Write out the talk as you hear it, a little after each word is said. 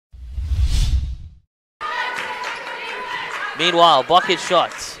Meanwhile, bucket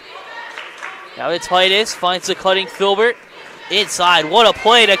shots. Now to Titus, finds the cutting Filbert. Inside, what a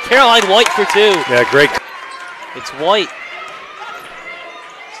play to Caroline White for 2. Yeah, great. It's White.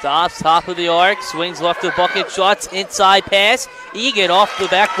 Stops, top of the arc, swings left to bucket shots, inside pass. Egan off the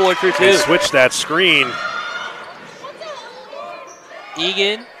backboard for 2. They switched that screen.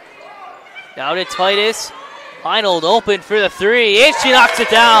 Egan, now to Titus. Heinold open for the 3, and she knocks it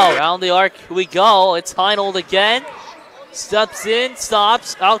down. Around the arc we go. It's Heinold again. Steps in,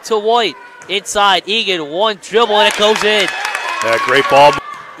 stops, out to White. Inside, Egan, one dribble, and it goes in. Yeah, great ball.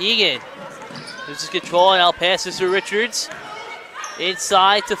 Egan loses control, and now passes to Richards.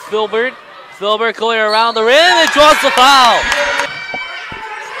 Inside to Filbert. Filbert going around the rim and draws the foul.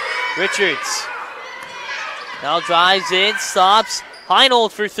 Richards now drives in, stops.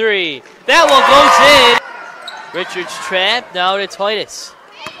 Heinold for 3. That one goes in. Richards trapped, now to Titus.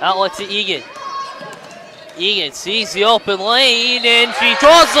 Outlet to Egan. Egan sees the open lane, and she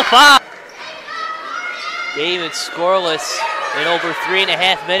draws the foul. Daemen scoreless in over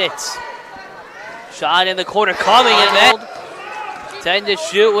 3.5 minutes. Shot in the corner coming, and then 10 to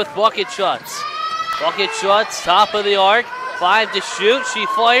shoot with bucket shots. Bucket shots, top of the arc. 5 to shoot, she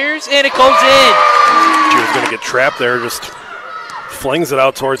fires, and it goes in. She was going to get trapped there, just flings it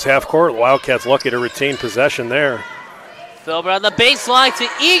out towards half court. Wildcats lucky to retain possession there. Filbert on the baseline to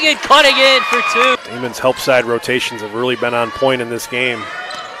Egan, cutting in for 2. Daemen's help side rotations have really been on point in this game.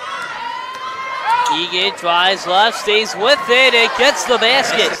 Egan drives left, stays with it, and gets the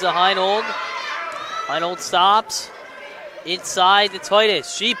basket. It's the Heinold. Heinold stops. Inside to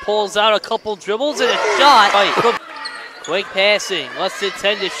Titus. She pulls out a couple dribbles and a shot. Quick passing. Less than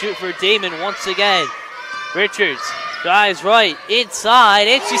 10 to shoot for Daemen once again. Richards drives right, inside,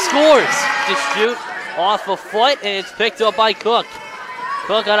 and she scores. To shoot off a foot, and it's picked up by Cook.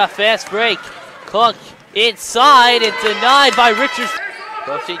 Cook on a fast break. Cook inside, and denied by Richards.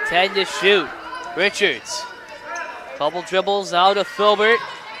 Pushing 10 to shoot. Richards. Couple dribbles out of Filbert.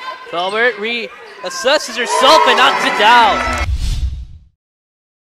 Filbert reassesses herself and knocks it down.